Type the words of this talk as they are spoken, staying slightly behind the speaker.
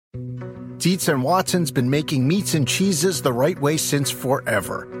Dietz and Watson's been making meats and cheeses the right way since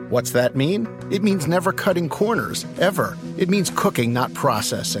forever. What's that mean? It means never cutting corners, ever. It means cooking, not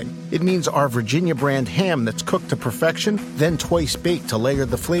processing. It means our Virginia brand ham that's cooked to perfection, then twice baked to layer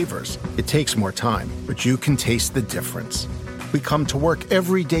the flavors. It takes more time, but you can taste the difference. We come to work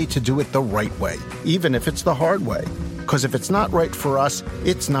every day to do it the right way, even if it's the hard way. Because if it's not right for us,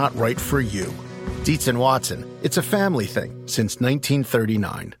 it's not right for you. Dietz and Watson, it's a family thing since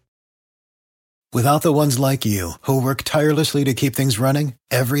 1939. Without the ones like you, who work tirelessly to keep things running,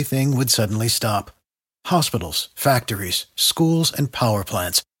 everything would suddenly stop. Hospitals, factories, schools, and power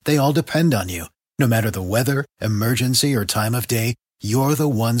plants, they all depend on you. No matter the weather, emergency, or time of day, you're the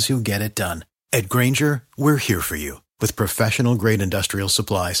ones who get it done. At Grainger, we're here for you with professional-grade industrial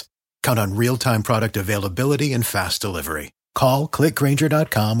supplies. Count on real-time product availability and fast delivery. Call, click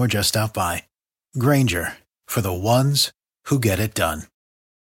Grainger.com, or just stop by. Grainger, for the ones who get it done.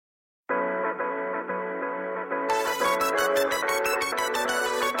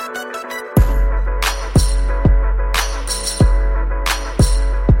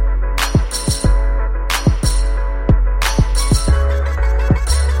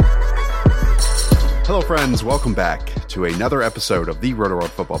 Hello, friends. Welcome back to another episode of the Roto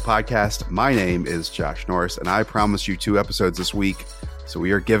World Football Podcast. My name is Josh Norris, and I promised you 2 episodes this week, so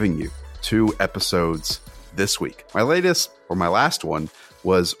we are giving you 2 episodes this week. My last one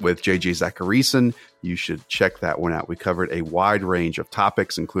was with JJ Zachariason. You should check that one out. We covered a wide range of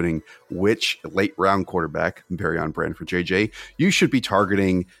topics, including which late-round quarterback, very on brand for JJ, you should be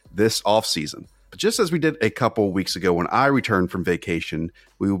targeting this offseason. But just as we did a couple weeks ago when I returned from vacation,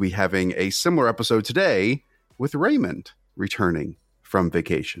 we will be having a similar episode today with Raymond returning from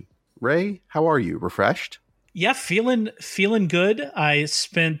vacation. Ray, how are you? Refreshed? Yeah, feeling good. I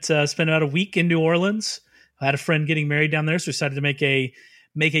spent about a week in New Orleans. I had a friend getting married down there, so we decided to make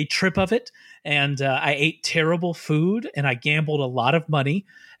a trip of it. And I ate terrible food, and I gambled a lot of money,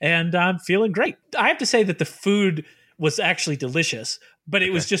 and I'm feeling great. I have to say that the food was actually delicious, but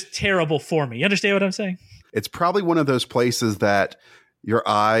it was just terrible for me. You understand what I'm saying? It's probably one of those places that your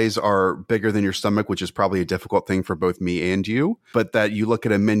eyes are bigger than your stomach, which is probably a difficult thing for both me and you, but that you look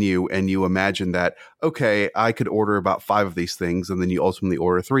at a menu and you imagine that, okay, I could order about 5 of these things, and then you ultimately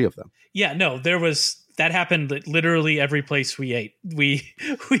order 3 of them. Yeah, no, that happened at literally every place we ate.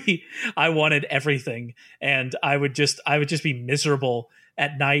 I wanted everything, and I would just be miserable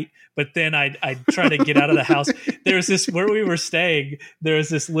at night, but then I'd try to get out of the house. There's this, where we were staying, there's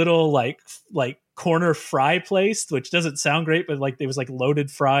this little like corner fry place, which doesn't sound great, but like it was like loaded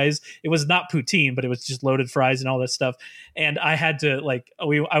fries. It was not poutine, but it was just loaded fries and all that stuff. And I had to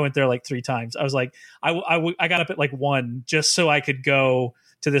I went there like 3 times. I was like, I got up at like 1 just so I could go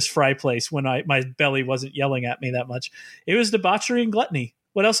to this fry place when my belly wasn't yelling at me that much. It was debauchery and gluttony.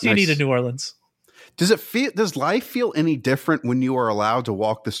 What else do you need in New Orleans? Does life feel any different when you are allowed to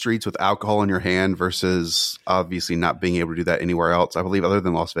walk the streets with alcohol in your hand versus obviously not being able to do that anywhere else, I believe, other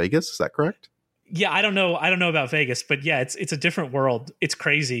than Las Vegas? Is that correct? Yeah, I don't know about Vegas, but yeah, it's a different world. It's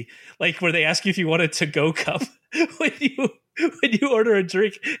crazy. Like where they ask you if you want a to-go cup when you order a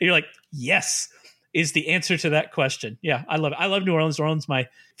drink, and you're like, yes, is the answer to that question. Yeah, I love it. I love New Orleans. New Orleans is my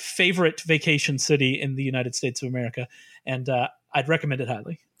favorite vacation city in the United States of America, and I'd recommend it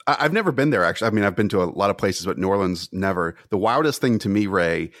highly. I've never been there, actually. I mean, I've been to a lot of places, but New Orleans, never. The wildest thing to me,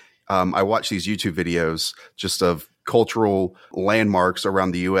 Ray, I watch these YouTube videos just of cultural landmarks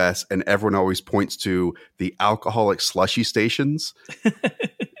around the U.S., and everyone always points to the alcoholic slushy stations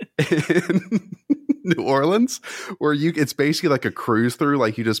in New Orleans, where it's basically like a cruise through,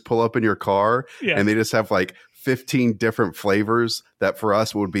 like you just pull up in your car, and they just have like 15 different flavors that for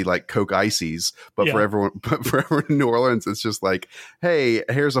us would be like Coke Ices, but for everyone in New Orleans, it's just like, hey,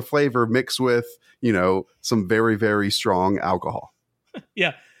 here's a flavor mixed with, some very, very strong alcohol.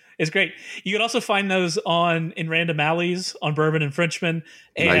 Yeah, it's great. You can also find those in random alleys on Bourbon and Frenchman,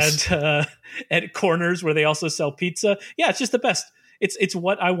 and at corners where they also sell pizza. Yeah, it's just the best. It's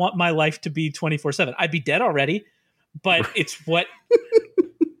what I want my life to be 24/7. I'd be dead already, but it's what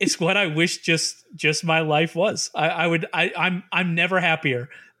it's what I wish just my life was. I'm never happier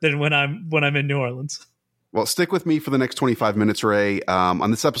than when I'm in New Orleans. Well, stick with me for the next 25 minutes, Ray.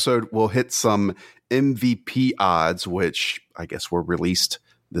 On this episode, we'll hit some MVP odds, which I guess were released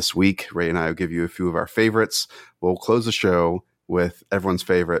this week. Ray and I will give you a few of our favorites. We'll close the show with everyone's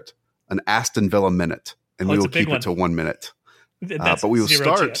favorite, an Aston Villa minute, and we will keep it to 1 minute. But we will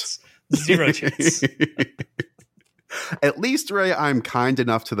start. Zero chance. At least, Ray, I'm kind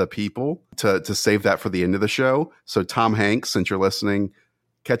enough to the people to save that for the end of the show. So Tom Hanks, since you're listening,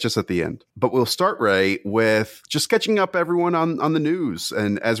 catch us at the end. But we'll start, Ray, with just catching up everyone on the news.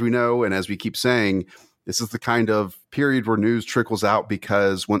 And as we know, and as we keep saying, this is the kind of period where news trickles out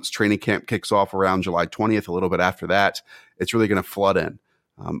because once training camp kicks off around July 20th, a little bit after that, it's really going to flood in.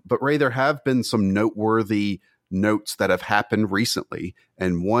 But Ray, there have been some noteworthy notes that have happened recently.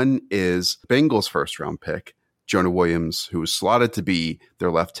 And one is Bengals first round pick, Jonah Williams, who was slotted to be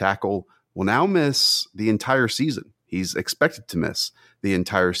their left tackle, will now miss the entire season. He's expected to miss the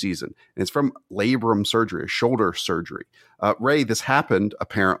entire season. And it's from labrum surgery, shoulder surgery. Ray, this happened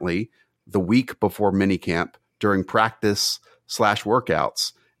apparently the week before minicamp during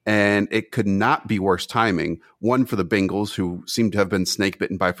practice/workouts. And it could not be worse timing. One, for the Bengals, who seem to have been snake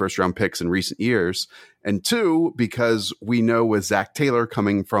bitten by first round picks in recent years. And two, because we know with Zach Taylor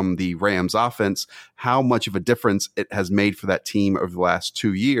coming from the Rams offense, how much of a difference it has made for that team over the last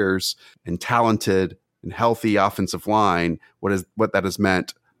 2 years, and talented and healthy offensive line, what that has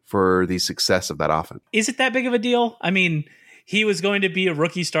meant for the success of that offense. Is it that big of a deal? I mean, he was going to be a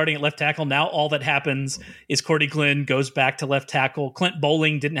rookie starting at left tackle. Now all that happens is Cordy Glenn goes back to left tackle. Clint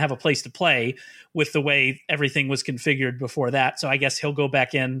Bowling didn't have a place to play with the way everything was configured before that. So I guess he'll go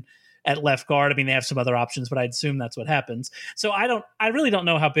back in at left guard. I mean, they have some other options, but I'd assume that's what happens. So I really don't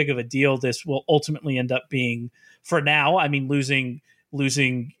know how big of a deal this will ultimately end up being for now. I mean, losing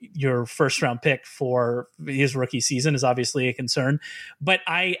your first round pick for his rookie season is obviously a concern, but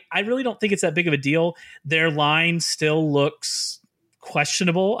I really don't think it's that big of a deal. Their line still looks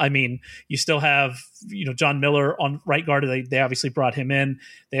questionable. I mean, you still have, John Miller on right guard. They obviously brought him in.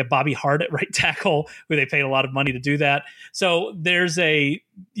 They have Bobby Hart at right tackle, who they paid a lot of money to do that. So there's a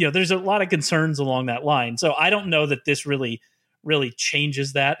lot of concerns along that line. So I don't know that this really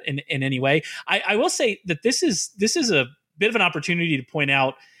changes that in any way. I will say that this is a bit of an opportunity to point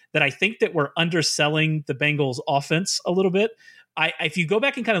out that I think that we're underselling the Bengals offense a little bit. If you go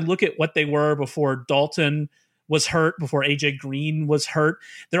back and kind of look at what they were before Dalton was hurt, before AJ Green was hurt,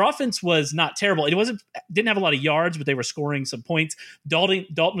 their offense was not terrible. Didn't have a lot of yards, but they were scoring some points. Dalton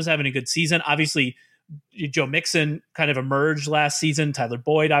was having a good season. Obviously, Joe Mixon kind of emerged last season. Tyler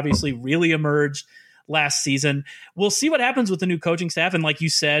Boyd obviously really emerged last season. We'll see what happens with the new coaching staff. And like you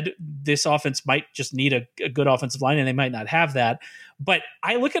said, this offense might just need a good offensive line, and they might not have that. But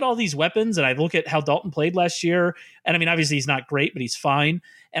I look at all these weapons, and I look at how Dalton played last year. And I mean, obviously he's not great, but he's fine.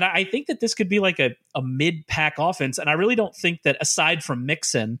 And I think that this could be like a mid-pack offense. And I really don't think that, aside from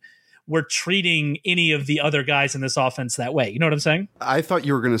Mixon, we're treating any of the other guys in this offense that way. You know what I'm saying? I thought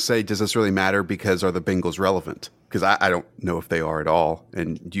you were going to say, does this really matter because are the Bengals relevant? Because I don't know if they are at all.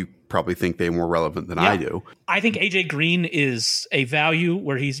 And you probably think they're more relevant than I do. I think AJ Green is a value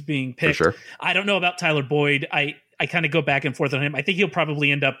where he's being picked. For sure. I don't know about Tyler Boyd. I kind of go back and forth on him. I think he'll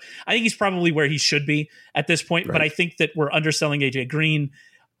probably I think he's probably where he should be at this point. Right. But I think that we're underselling AJ Green.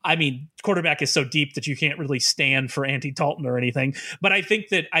 I mean, quarterback is so deep that you can't really stand for Andy Dalton or anything. But I think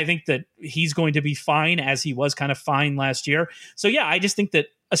that he's going to be fine, as he was kind of fine last year. So yeah, I just think that,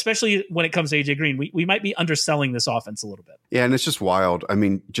 especially when it comes to AJ Green, we might be underselling this offense a little bit. Yeah, and it's just wild. I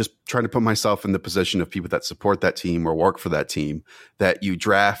mean, just trying to put myself in the position of people that support that team or work for that team, that you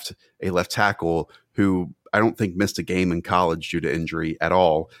draft a left tackle who I don't think missed a game in college due to injury at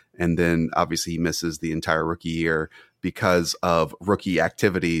all. And then obviously he misses the entire rookie year because of rookie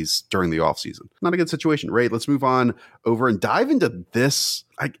activities during the offseason. Not a good situation. Ray, let's move on over and dive into this.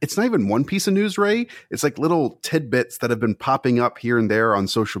 It's not even one piece of news, Ray. It's like little tidbits that have been popping up here and there on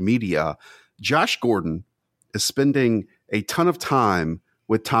social media. Josh Gordon is spending a ton of time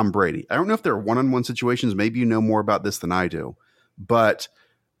with Tom Brady. I don't know if they're one-on-one situations. Maybe you know more about this than I do. But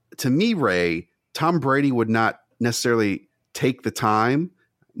to me, Ray, Tom Brady would not necessarily take the time,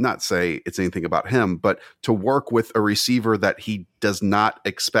 not say it's anything about him, but to work with a receiver that he does not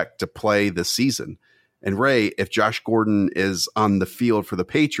expect to play this season. And Ray, if Josh Gordon is on the field for the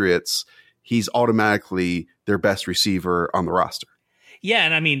Patriots, he's automatically their best receiver on the roster. Yeah,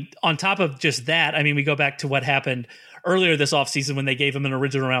 and I mean, on top of just that, I mean, we go back to what happened earlier this offseason when they gave him an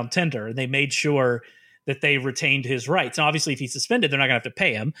original round tender, and they made sure that they retained his rights. Now, obviously, if he's suspended, they're not going to have to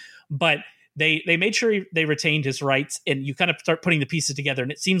pay him, but they made sure they retained his rights, and you kind of start putting the pieces together.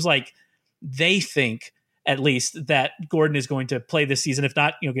 And it seems like they think, at least, that Gordon is going to play this season, if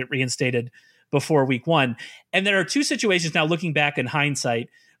not, get reinstated before week 1. And there are two situations now, looking back in hindsight,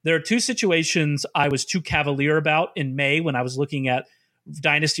 there are two situations I was too cavalier about in May when I was looking at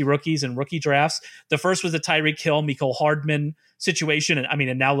dynasty rookies and rookie drafts. The first was the Tyreek Hill, Mecole Hardman situation. And I mean,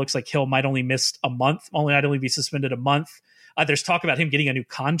 it now looks like Hill might only miss a month, might only be suspended a month. There's talk about him getting a new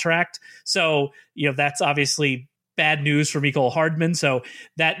contract. So, that's obviously bad news for Mecole Hardman. So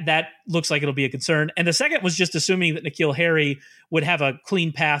that looks like it'll be a concern. And the second was just assuming that N'Keal Harry would have a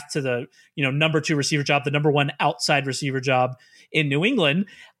clean path to the, number 2 receiver job, the number 1 outside receiver job in New England.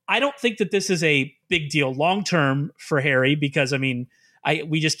 I don't think that this is a big deal long-term for Harry because,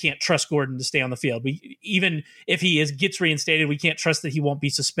 we just can't trust Gordon to stay on the field. Even if he gets reinstated, we can't trust that he won't be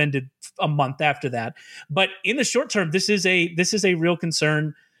suspended a month after that. But in the short term, this is a real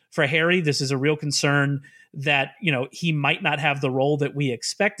concern for Harry. This is a real concern that, he might not have the role that we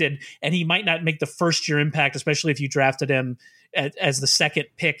expected, and he might not make the first year impact, especially if you drafted him as the second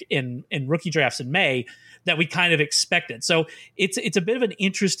pick in rookie drafts in May, that we kind of expected. So it's a bit of an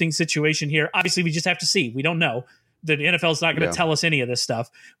interesting situation here. Obviously, we just have to see. We don't know. The NFL is not going to tell us any of this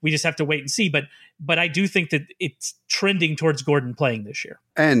stuff. We just have to wait and see. But I do think that it's trending towards Gordon playing this year.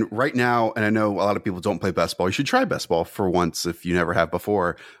 And right now, and I know a lot of people don't play best ball. You should try best ball for once if you never have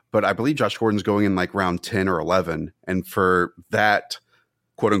before. But I believe Josh Gordon's going in like round 10 or 11. And for that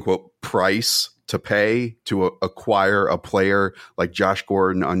quote unquote price to pay to acquire a player like Josh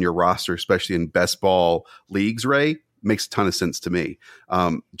Gordon on your roster, especially in best ball leagues, Ray, makes a ton of sense to me.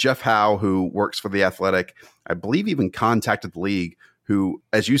 Jeff Howe, who works for The Athletic, I believe even contacted the league, who,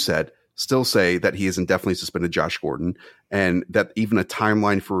 as you said, still say that he has indefinitely suspended Josh Gordon, and that even a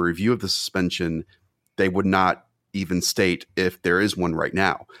timeline for a review of the suspension, they would not even state if there is one right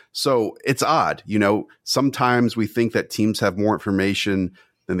now. So it's odd. Sometimes we think that teams have more information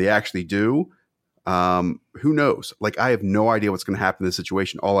than they actually do. Who knows? Like, I have no idea what's going to happen in this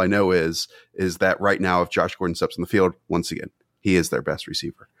situation. All I know is that right now, if Josh Gordon steps on the field, once again, he is their best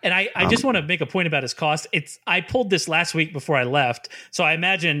receiver. And I just want to make a point about his cost. I pulled this last week before I left, so I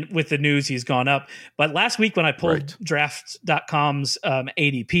imagine with the news he's gone up. But last week when I pulled Draft.com's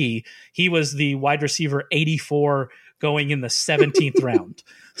ADP, he was the wide receiver 84 going in the 17th round.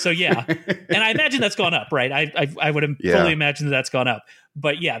 So yeah, and I imagine that's gone up, right? I would fully imagine that's gone up.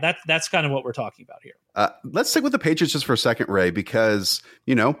 But yeah, that's kind of what we're talking about here. Let's stick with the Patriots just for a second, Ray, because,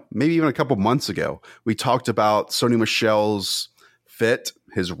 maybe even a couple months ago, we talked about Sony Michel's fit,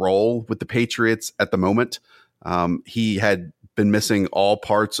 his role with the Patriots at the moment. He had been missing all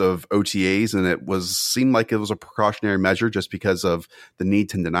parts of OTAs, and it seemed like it was a precautionary measure just because of the knee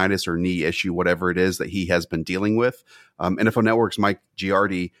tendonitis or knee issue, whatever it is that he has been dealing with. NFL Network's Mike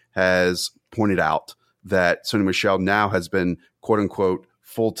Giardi has pointed out that Sony Michel now has been, quote unquote,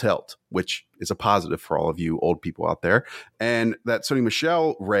 full tilt, which is a positive for all of you old people out there. And that Sony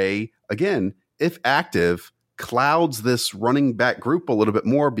Michel, Ray, again, if active, clouds this running back group a little bit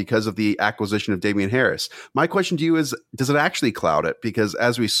more because of the acquisition of Damian Harris. My question to you is, does it actually cloud it? Because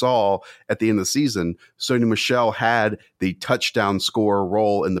as we saw at the end of the season, Sony Michel had the touchdown scorer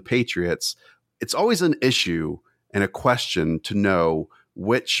role in the Patriots. It's always an issue and a question to know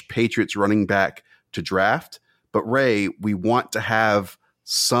which Patriots running back to draft. But Ray, we want to have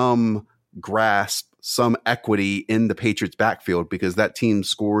some grasp, some equity in the Patriots backfield because that team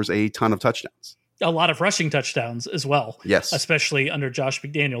scores a ton of touchdowns. A lot of rushing touchdowns as well. Yes. Especially under Josh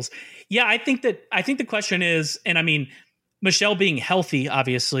McDaniels. Yeah, I think the question is, and Michel being healthy,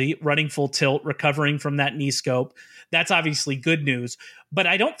 obviously, running full tilt, recovering from that knee scope, that's obviously good news. But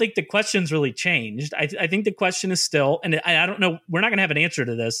I don't think the question's really changed. I think the question is still, and I don't know, we're not going to have an answer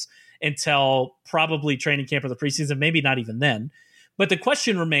to this until probably training camp or the preseason, maybe not even then. But the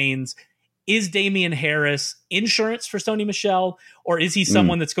question remains, is Damian Harris insurance for Sony Michel, or is he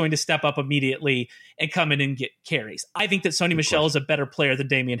someone that's going to step up immediately and come in and get carries? I think that Sony Michel is a better player than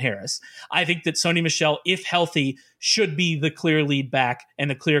Damian Harris. I think that Sony Michel, if healthy, should be the clear lead back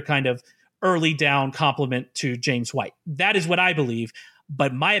and the clear kind of early down complement to James White. That is what I believe,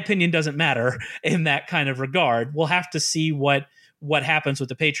 but my opinion doesn't matter in that kind of regard. We'll have to see what happens with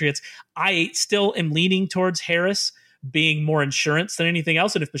the Patriots. I still am leaning towards Harris being more insurance than anything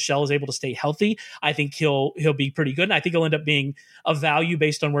else. And if Michel is able to stay healthy, I think he'll be pretty good. And I think he'll end up being of value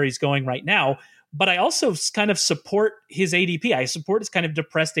based on where he's going right now. But I also kind of support his ADP. I support his kind of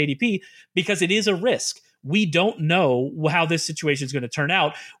depressed ADP because it is a risk. We don't know how this situation is going to turn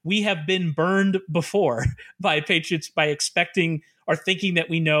out. We have been burned before by Patriots by expecting or thinking that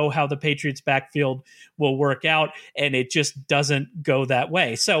we know how the Patriots backfield will work out, and it just doesn't go that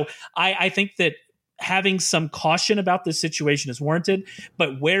way. So I think that having some caution about this situation is warranted,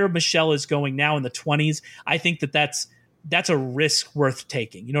 but where Michel is going now in the 20s, I think that's a risk worth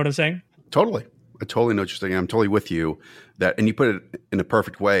taking. You know what I'm saying? Totally. I totally know what you're saying. I'm totally with you that, and you put it in a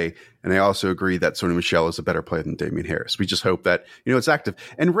perfect way. And I also agree that Sony Michel is a better player than Damian Harris. We just hope that, it's active.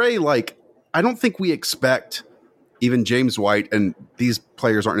 And Ray, I don't think we expect even James White, and these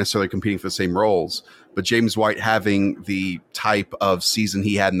players aren't necessarily competing for the same roles, but James White having the type of season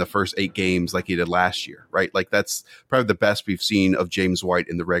he had in the first 8 games like he did last year, right? Like that's probably the best we've seen of James White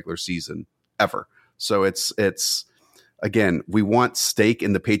in the regular season ever. So it's again, we want stake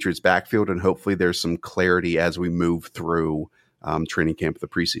in the Patriots backfield, and hopefully there's some clarity as we move through training camp of the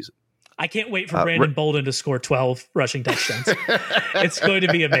preseason. I can't wait for Brandon Bolden to score 12 rushing touchdowns. It's going to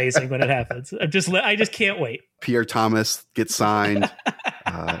be amazing when it happens. I just can't wait. Pierre Thomas gets signed,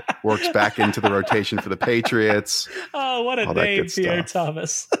 works back into the rotation for the Patriots. Oh, what a name, Pierre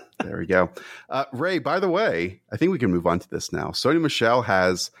Thomas. There we go. Ray, by the way, I think we can move on to this now. Sony Michel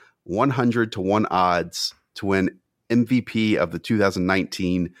has 100-1 odds to win MVP of the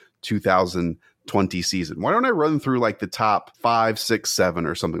 2019-2020 season. Why don't I run through like the top 5, 6, 7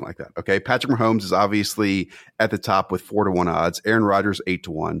 or something like that? Okay. Patrick Mahomes is obviously at the top with 4-1 odds. Aaron Rodgers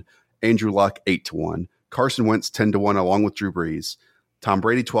 8-1. Andrew Luck 8-1. Carson Wentz 10-1 along with Drew Brees. Tom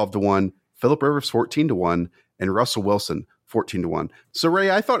Brady 12-1. Phillip Rivers 14-1. And Russell Wilson 14-1. So Ray,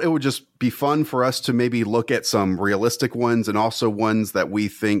 I thought it would just be fun for us to maybe look at some realistic ones and also ones that we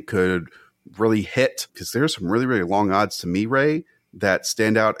think could really hit, because there's some really, really long odds to me, Ray, that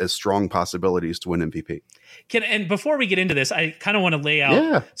stand out as strong possibilities to win MVP. And before we get into this, I kind of want to lay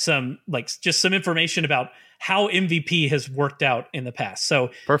out some information about how MVP has worked out in the past.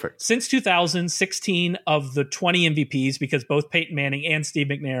 So perfect. Since 2016, of the 20 MVPs, because both Peyton Manning and Steve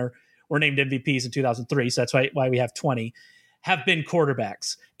McNair were named MVPs in 2003, so that's why we have 20, have been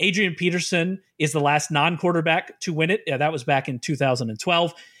quarterbacks. Adrian Peterson is the last non-quarterback to win it. Yeah, that was back in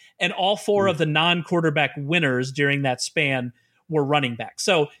 2012. And all 4 of the non-quarterback winners during that span were running backs.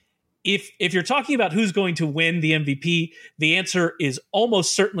 So if you're talking about who's going to win the MVP, the answer is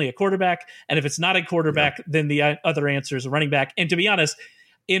almost certainly a quarterback. And if it's not a quarterback, then the other answer is a running back. And to be honest,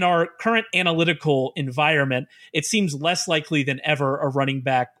 in our current analytical environment, it seems less likely than ever a running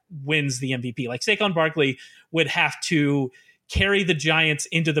back wins the MVP. Like Saquon Barkley would have to carry the Giants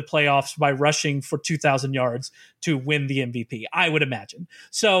into the playoffs by rushing for 2,000 yards to win the MVP, I would imagine.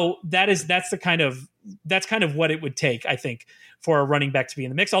 So that's kind of what it would take, I think, for a running back to be in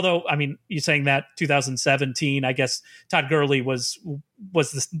the mix. Although, I mean, you're saying that 2017, I guess Todd Gurley was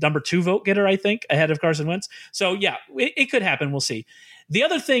the number 2 vote getter, I think, ahead of Carson Wentz. So yeah, it could happen. We'll see. The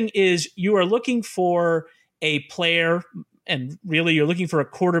other thing is you are looking for a player, and really you're looking for a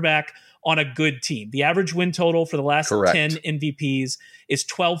quarterback on a good team. The average win total for the last 10 MVPs is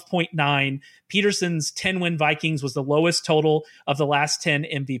 12.9. Peterson's 10-win Vikings was the lowest total of the last 10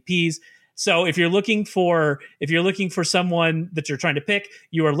 MVPs. So if you're looking for someone that you're trying to pick,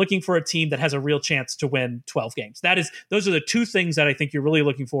 you are looking for a team that has a real chance to win 12 games. Those are the 2 things that I think you're really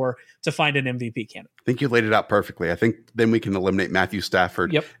looking for to find an MVP candidate. I think you laid it out perfectly. I think then we can eliminate Matthew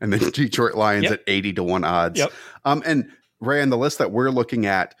Stafford and the Detroit Lions at 80-1 odds. Yep. And Ray, on the list that we're looking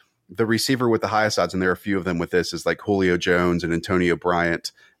at, the receiver with the highest odds, and there are a few of them with this, is like Julio Jones and Antonio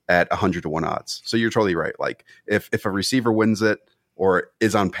Bryant at 100-1 odds. So you're totally right. Like if a receiver wins it or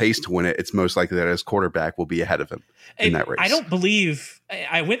is on pace to win it, it's most likely that his quarterback will be ahead of him in that race. I don't believe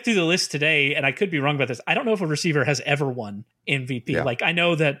 – I went through the list today, and I could be wrong about this. I don't know if a receiver has ever won MVP. Yeah. Like I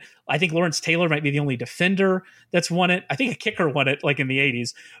know that I think Lawrence Taylor might be the only defender that's won it. I think a kicker won it like in the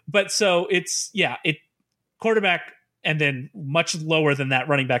 80s. But so it's quarterback – and then much lower than that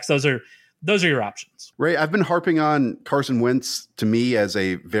running backs. Those are your options. Ray, I've been harping on Carson Wentz to me as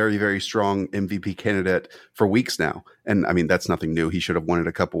a very, very strong MVP candidate for weeks now. And I mean, that's nothing new. He should have won it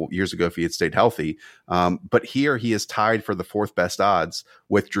a couple years ago if he had stayed healthy. But here he is tied for the 4th best odds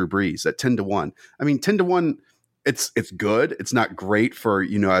with Drew Brees at 10-1. I mean, 10-1, it's good. It's not great for,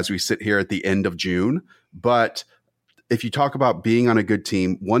 as we sit here at the end of June. But if you talk about being on a good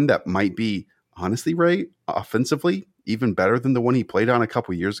team, one that might be, honestly, Ray, offensively, even better than the one he played on a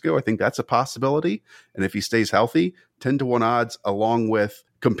couple years ago. I think that's a possibility. And if he stays healthy, 10-1 odds, along with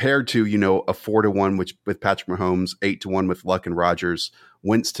compared to, a 4-1, which with Patrick Mahomes, 8-1 with Luck and Rodgers,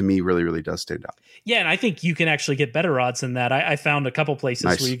 Wentz to me really, really does stand out. Yeah. And I think you can actually get better odds than that. I found a couple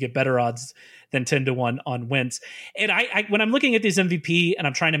places where you get better odds than 10-1 on Wentz. And I when I'm looking at these MVP and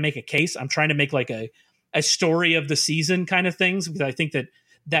I'm trying to make a case, I'm trying to make like a story of the season kind of things, because I think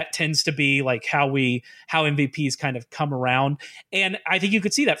that tends to be like how MVPs kind of come around. And I think you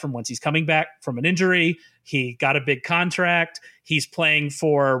could see that from Wentz. He's coming back from an injury. He got a big contract. He's playing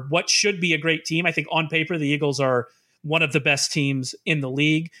for what should be a great team. I think on paper, the Eagles are one of the best teams in the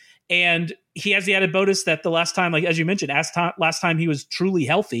league. And he has the added bonus that the last time, like as you mentioned, last time he was truly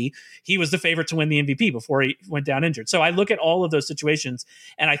healthy, he was the favorite to win the MVP before he went down injured. So I look at all of those situations,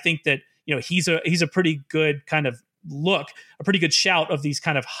 and I think that he's a pretty good kind of a pretty good shout of these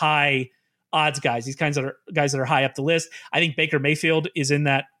kind of high odds guys, these kinds of guys that are high up the list. I think Baker Mayfield is in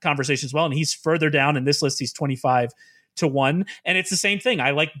that conversation as well, and he's further down in this list. He's 25-1, and it's the same thing.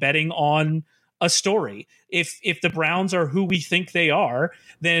 I like betting on a story. If the Browns are who we think they are,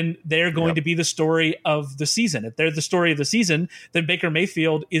 then they're going to be the story of the season. If they're the story of the season, then Baker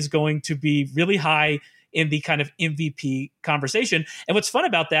Mayfield is going to be really high in the kind of MVP conversation. And what's fun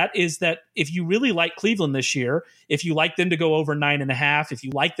about that is that if you really like Cleveland this year, if you like them to go over 9.5, if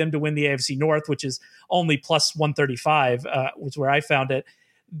you like them to win the AFC North, which is only plus 135, was where I found it,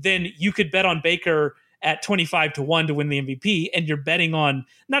 then you could bet on Baker at 25-1 to win the MVP, and you're betting on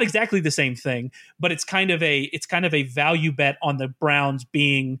not exactly the same thing, but it's kind of a value bet on the Browns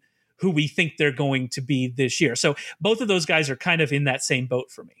being who we think they're going to be this year. So both of those guys are kind of in that same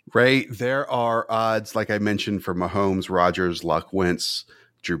boat for me. Ray, there are odds, like I mentioned, for Mahomes, Rodgers, Luck, Wentz,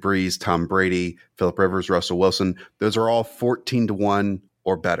 Drew Brees, Tom Brady, Phillip Rivers, Russell Wilson. Those are all 14-1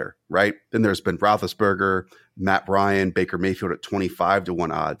 or better, right? Then there's been Roethlisberger, Matt Ryan, Baker Mayfield at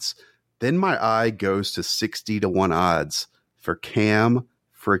 25-1 odds. Then my eye goes to 60-1 odds for Cam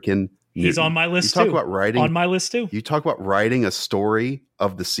freaking Newton. He's on my list too. You talk about writing a story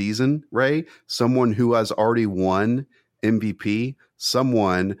of the season, Ray. Someone who has already won MVP,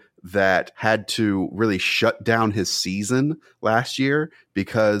 someone that had to really shut down his season last year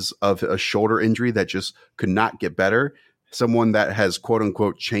because of a shoulder injury that just could not get better. Someone that has, quote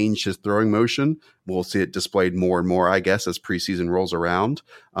unquote, changed his throwing motion. We'll see it displayed more and more, I guess, as preseason rolls around.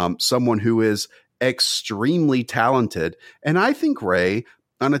 Someone who is extremely talented. And I think, Ray,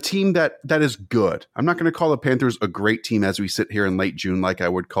 on a team that is good. I'm not going to call the Panthers a great team as we sit here in late June, like I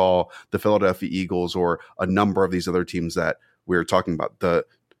would call the Philadelphia Eagles or a number of these other teams that we're talking about, the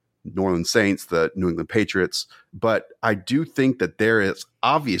New Orleans Saints, the New England Patriots. But I do think that there is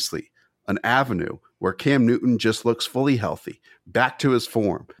obviously an avenue where Cam Newton just looks fully healthy, back to his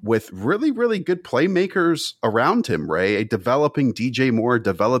form, with really, really good playmakers around him, Ray, a developing DJ Moore,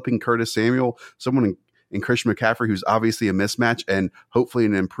 developing Curtis Samuel, someone in Christian McCaffrey who's obviously a mismatch, and hopefully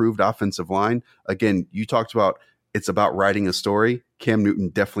an improved offensive line. Again, you talked about it's about writing a story. Cam Newton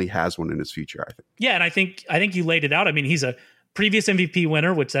definitely has one in his future, I think. Yeah, and I think you laid it out. I mean, he's a previous MVP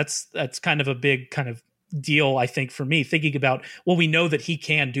winner, which that's kind of a big kind of deal, I think, for me, thinking about, well, we know that he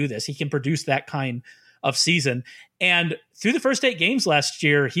can do this. He can produce that kind of season. And through the first 8 games last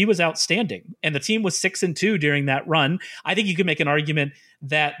year, he was outstanding. And the team was 6-2 during that run. I think you could make an argument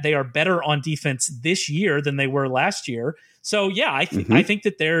that they are better on defense this year than they were last year. So yeah, I think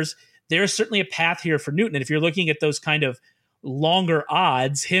that there's certainly a path here for Newton. And if you're looking at those kind of longer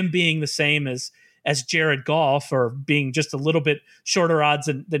odds, him being the same as Jared Goff or being just a little bit shorter odds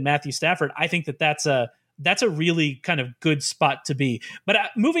than Matthew Stafford, I think that that's a really kind of good spot to be. But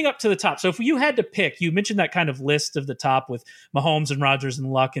moving up to the top, so if you had to pick, you mentioned that kind of list of the top with Mahomes and Rodgers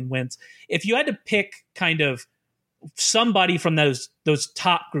and Luck and Wentz. If you had to pick kind of somebody from those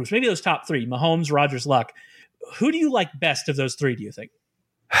top groups, maybe those top 3, Mahomes, Rodgers, Luck, who do you like best of those 3, do you think?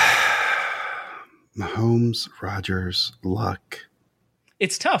 Mahomes, Rodgers, Luck.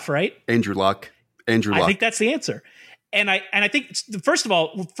 It's tough, right? Andrew Luck. I think that's the answer. And I think, first of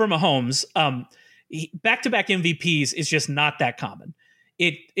all, for Mahomes, back-to-back MVPs is just not that common.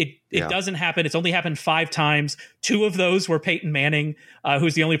 It doesn't happen. It's only happened 5 times. 2 of those were Peyton Manning,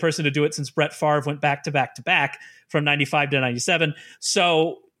 who's the only person to do it since Brett Favre went back-to-back-to-back from 95 to 97.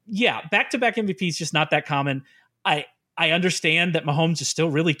 So yeah, back-to-back MVPs just not that common. I understand that Mahomes is still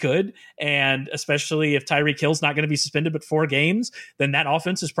really good, and especially if Tyreek Hill's not going to be suspended but 4 games, then that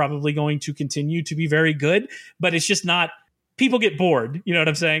offense is probably going to continue to be very good. But it's just not. People get bored, you know what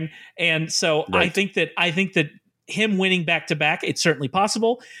I'm saying? And so right. I think that him winning back-to-back, it's certainly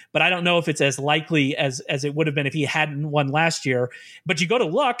possible, but I don't know if it's as likely as it would have been if he hadn't won last year. But you go to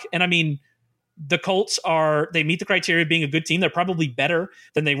Luck, and I mean, the Colts they meet the criteria of being a good team. They're probably better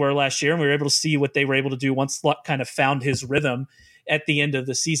than they were last year, and we were able to see what they were able to do once Luck kind of found his rhythm at the end of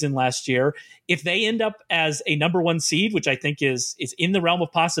the season last year. If they end up as a number 1 seed, which I think is in the realm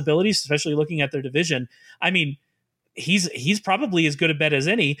of possibilities, especially looking at their division, I mean, he's probably as good a bet as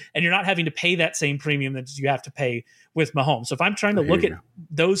any, and you're not having to pay that same premium that you have to pay with Mahomes. So if I'm trying to look at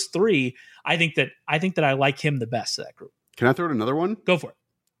those 3, I think that I like him the best of that group. Can I throw in another one? Go for it.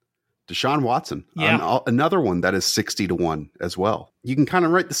 Deshaun Watson. Yeah. Another one that is 60-1 as well. You can kind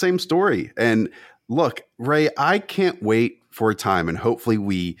of write the same story. And look, Ray, I can't wait for a time, and hopefully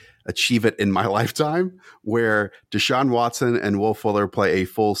we achieve it in my lifetime, where Deshaun Watson and Will Fuller play a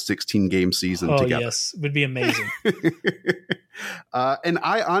full 16-game season together. Oh, yes. Would be amazing. And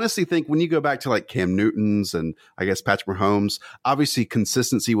I honestly think when you go back to like Cam Newton's and I guess Patrick Mahomes, obviously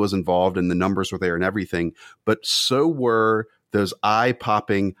consistency was involved and the numbers were there and everything, but so were those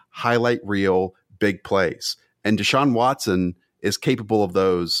eye-popping, highlight reel, big plays. And Deshaun Watson is capable of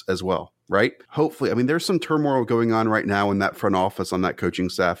those as well, right? Hopefully. I mean, there's some turmoil going on right now in that front office, on that coaching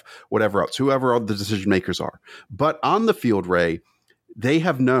staff, whatever else, whoever all the decision makers are. But on the field, Ray, they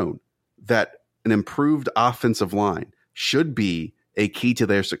have known that an improved offensive line should be a key to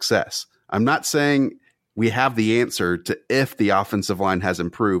their success. I'm not saying we have the answer to if the offensive line has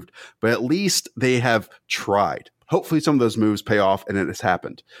improved, but at least they have tried. Hopefully some of those moves pay off and it has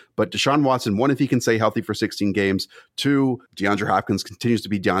happened. But Deshaun Watson, one, if he can stay healthy for 16 games, two, DeAndre Hopkins continues to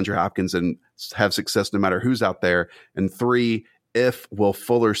be DeAndre Hopkins and have success no matter who's out there, and three, if Will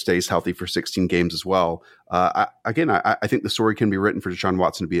Fuller stays healthy for 16 games as well. I think the story can be written for Deshaun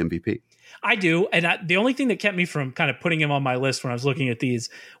Watson to be MVP. I do. And the only thing that kept me from kind of putting him on my list when I was looking at these,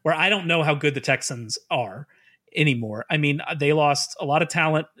 where I don't know how good the Texans are anymore. I mean, they lost a lot of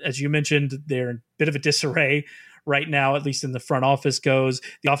talent. As you mentioned, they're in a bit of a disarray right now, at least in the front office goes.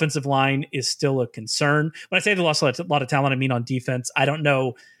 The offensive line is still a concern. When I say they lost a lot of talent, I mean on defense. I don't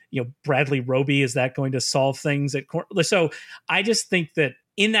know, Bradley Roby, is that going to solve things at corner? So I just think that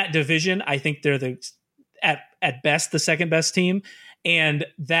in that division, I think they're at best the second best team. And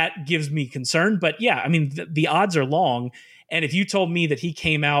that gives me concern. But yeah, I mean, the odds are long. And if you told me that he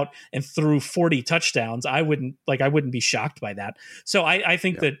came out and threw 40 touchdowns, I wouldn't be shocked by that. So I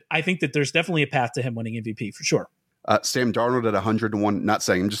think that there's definitely a path to him winning MVP for sure. Sam Darnold at 101. Not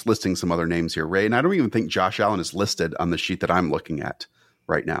saying, I'm just listing some other names here, Ray. And I don't even think Josh Allen is listed on the sheet that I'm looking at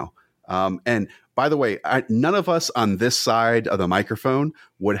right now. And by the way, none of us on this side of the microphone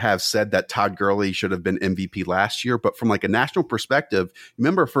would have said that Todd Gurley should have been MVP last year. But from like a national perspective,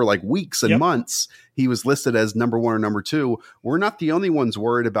 remember for like weeks and months, he was listed as number one or number two. We're not the only ones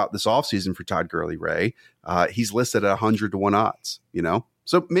worried about this offseason for Todd Gurley, Ray. He's listed at 100-1 odds,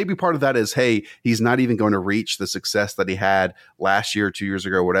 So maybe part of that is, hey, he's not even going to reach the success that he had last year, 2 years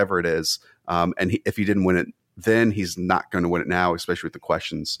ago, whatever it is. If he didn't win it then, he's not going to win it now, especially with the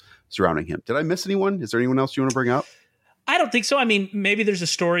questions surrounding him. Did I miss anyone? Is there anyone else you want to bring up? I don't think so. I mean, maybe there's a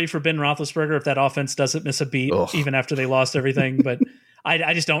story for Ben Roethlisberger if that offense doesn't miss a beat, even after they lost everything. But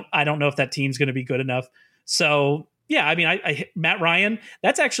I just don't know if that team's going to be good enough. So yeah, I mean, Matt Ryan,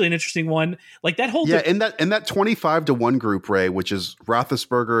 that's actually an interesting one. Like that whole in that 25-1 group, Ray, which is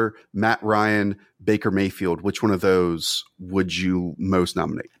Roethlisberger, Matt Ryan, Baker Mayfield. Which one of those would you most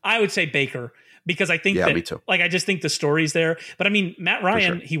nominate? I would say Baker. Because I think me too. I just think the story's there. But I mean, Matt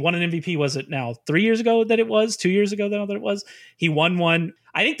Ryan, He won an MVP. Was it now 3 years ago that it was? 2 years ago that it was? He won one.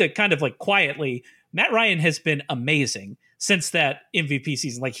 I think that kind of like quietly, Matt Ryan has been amazing since that MVP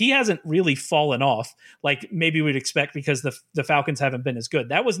season. Like he hasn't really fallen off like maybe we'd expect because the Falcons haven't been as good.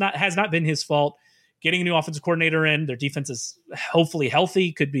 That has not been his fault. Getting a new offensive coordinator in, their defense is hopefully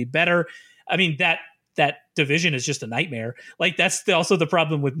healthy, could be better. I mean, that division is just a nightmare. Like that's also the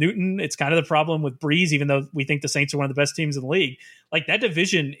problem with Newton. It's kind of the problem with Breeze, even though we think the Saints are one of the best teams in the league. Like that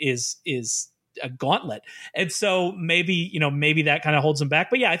division is a gauntlet. And so maybe that kind of holds him back.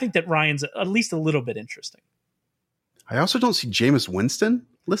 But yeah, I think that Ryan's at least a little bit interesting. I also don't see Jameis Winston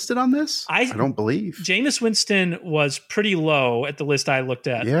listed on this. I don't believe. Jameis Winston was pretty low at the list I looked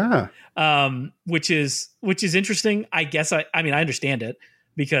at. Yeah. Which is interesting. I guess I understand it.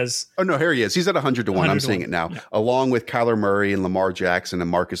 Because here he is. He's at 100-1. I'm seeing it now, along with Kyler Murray and Lamar Jackson and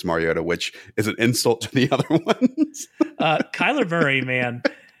Marcus Mariota, which is an insult to the other ones. Kyler Murray, man,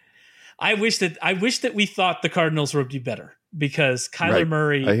 I wish that we thought the Cardinals would be better because Kyler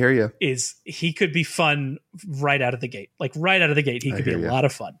Murray, I hear you, he could be fun right out of the gate. Like right out of the gate, he could be a lot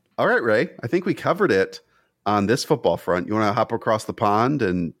of fun. All right, Ray, I think we covered it on this football front. You want to hop across the pond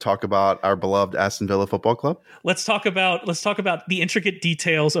and talk about our beloved Aston Villa Football Club? Let's talk about the intricate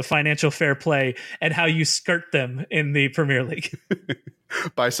details of financial fair play and how you skirt them in the Premier League.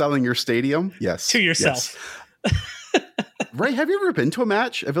 By selling your stadium? Yes. To yourself. Yes. Ray, have you ever been to a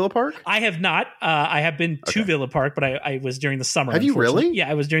match at Villa Park? I have not. I have been to Villa Park, but I was during the summer. Have you really? Yeah,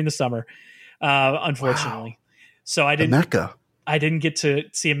 I was during the summer, unfortunately. Wow. So I didn't. The Mecca. I didn't get to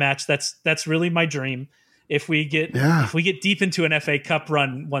see a match. That's really my dream. If we get deep into an FA Cup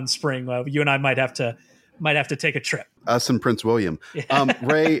run one spring, you and I might have to take a trip. Us and Prince William.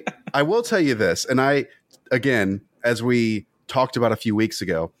 Ray, I will tell you this, and again, as we talked about a few weeks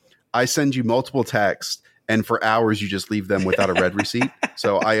ago, I send you multiple texts, and for hours you just leave them without a read receipt.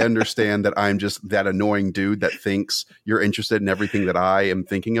 So I understand that I'm just that annoying dude that thinks you're interested in everything that I am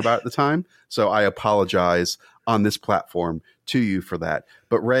thinking about at the time. So I apologize on this platform to you for that.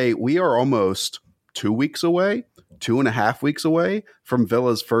 But Ray, we are almost 2 weeks away, 2.5 weeks away from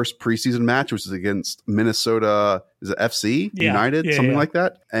Villa's first preseason match, which is against Minnesota, is it FC United, something like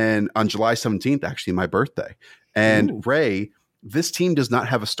that. And on July 17th, actually my birthday. And Ray, this team does not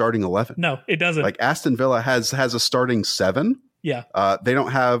have a starting 11. No, it doesn't. Like Aston Villa has a starting 7. Yeah. They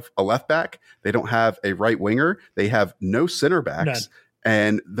don't have a left back. They don't have a right winger. They have no center backs. None.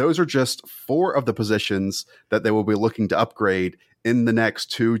 And those are just 4 of the positions that they will be looking to upgrade in the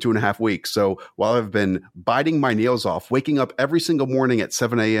next 2.5 weeks. So while I've been biting my nails off, waking up every single morning at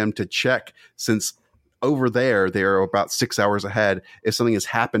 7 a.m. to check, since over there, they're about 6 hours ahead, if something has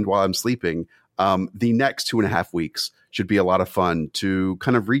happened while I'm sleeping, the next 2.5 weeks should be a lot of fun to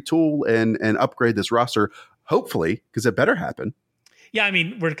kind of retool and upgrade this roster, hopefully, because it better happen. Yeah, I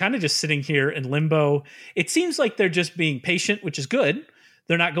mean, we're kind of just sitting here in limbo. It seems like they're just being patient, which is good.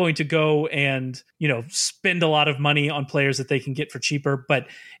 They're not going to go and, spend a lot of money on players that they can get for cheaper, but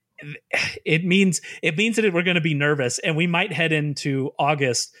it means that we're going to be nervous, and we might head into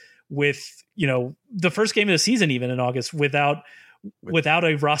August with, the first game of the season, even in August, without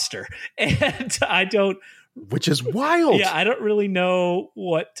a roster. And which is wild. Yeah, I don't really know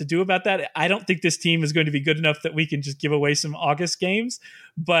what to do about that. I don't think this team is going to be good enough that we can just give away some August games.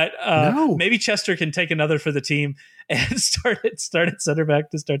 But maybe Chester can take another for the team and start at center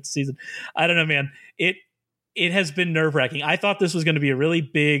back to start the season. I don't know, man. It has been nerve-wracking. I thought this was going to be a really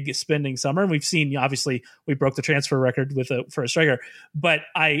big spending summer, and we've seen, obviously, we broke the transfer record for a striker. But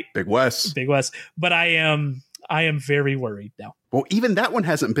Big West. But I am very worried now. Well, even that one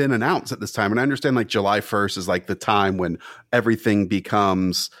hasn't been announced at this time. And I understand like July 1st is like the time when everything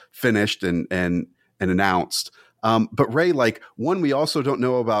becomes finished and announced. But Ray, like one, we also don't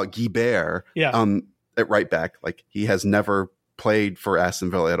know about Guibert at right back. Like he has never played for Aston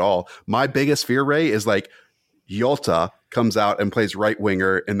Villa at all. My biggest fear, Ray, is like Yolta comes out and plays right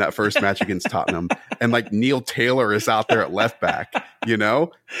winger in that first match against Tottenham. And like Neil Taylor is out there at left back,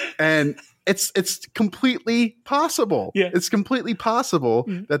 and it's completely possible. Yeah. It's completely possible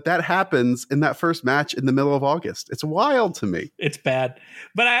that happens in that first match in the middle of August. It's wild to me. It's bad.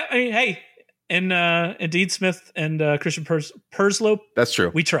 But I mean, hey, and Dean Smith and Christian Perslow, that's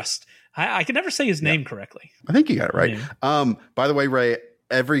true. We trust. I can never say his name correctly. I think you got it right. Yeah. By the way, Ray,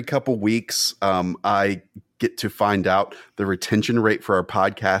 every couple weeks, I get to find out the retention rate for our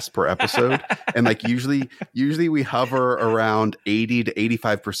podcast per episode. And like usually we hover around 80 to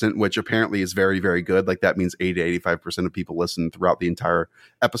 85%, which apparently is very, very good. Like that means 80 to 85% of people listen throughout the entire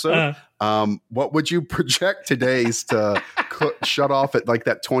episode. What would you project today's to shut off at like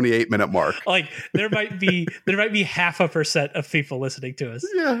that 28-minute mark? Like there might be 0.5% of people listening to us.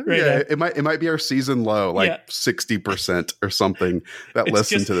 Yeah. Now. It might be our season low, like 60% or something that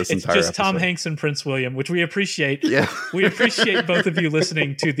listen to this entire episode. It's just Tom Hanks and Prince William, which we appreciate. Yeah. We appreciate both of you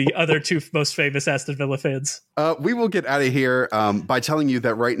listening to the other 2 most famous Aston Villa fans. We will get out of here by telling you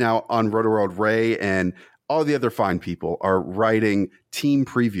that right now on Roto-World, Ray and all the other fine people are writing team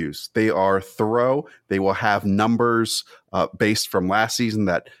previews. They are thorough. They will have numbers based from last season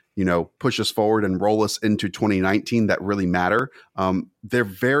that, push us forward and roll us into 2019 that really matter. They're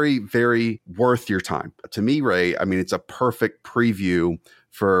very, very worth your time. To me, Ray, I mean, it's a perfect preview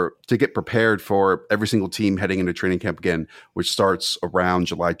to get prepared for every single team heading into training camp again, which starts around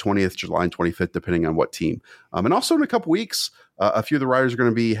July 20th, July 25th, depending on what team. And also in a couple weeks, a few of the riders are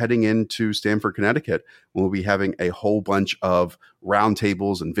going to be heading into Stamford, Connecticut. We'll be having a whole bunch of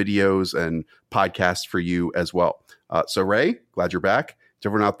roundtables and videos and podcasts for you as well. So Ray, glad you're back. To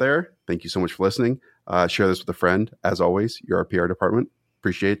everyone out there, thank you so much for listening. Share this with a friend. As always, you're our PR department.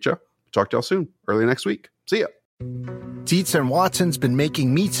 Appreciate you. Talk to y'all soon, early next week. See ya. Dietz & Watson's been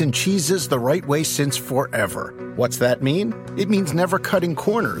making meats and cheeses the right way since forever. What's that mean? It means never cutting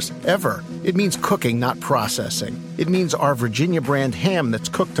corners, ever. It means cooking, not processing. It means our Virginia brand ham that's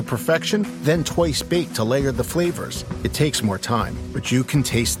cooked to perfection, then twice baked to layer the flavors. It takes more time, but you can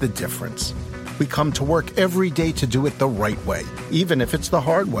taste the difference. We come to work every day to do it the right way, even if it's the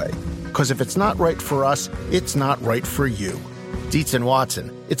hard way. Because if it's not right for us, it's not right for you. Dietz &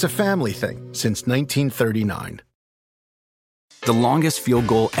 Watson, it's a family thing since 1939. The longest field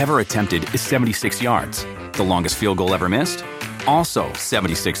goal ever attempted is 76 yards. The longest field goal ever missed? Also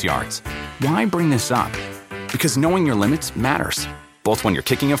 76 yards. Why bring this up? Because knowing your limits matters, both when you're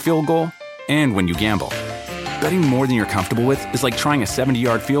kicking a field goal and when you gamble. Betting more than you're comfortable with is like trying a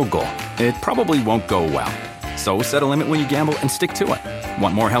 70-yard field goal. It probably won't go well. So set a limit when you gamble and stick to it.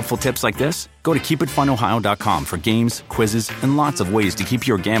 Want more helpful tips like this? Go to keepitfunohio.com for games, quizzes, and lots of ways to keep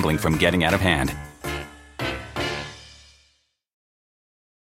your gambling from getting out of hand.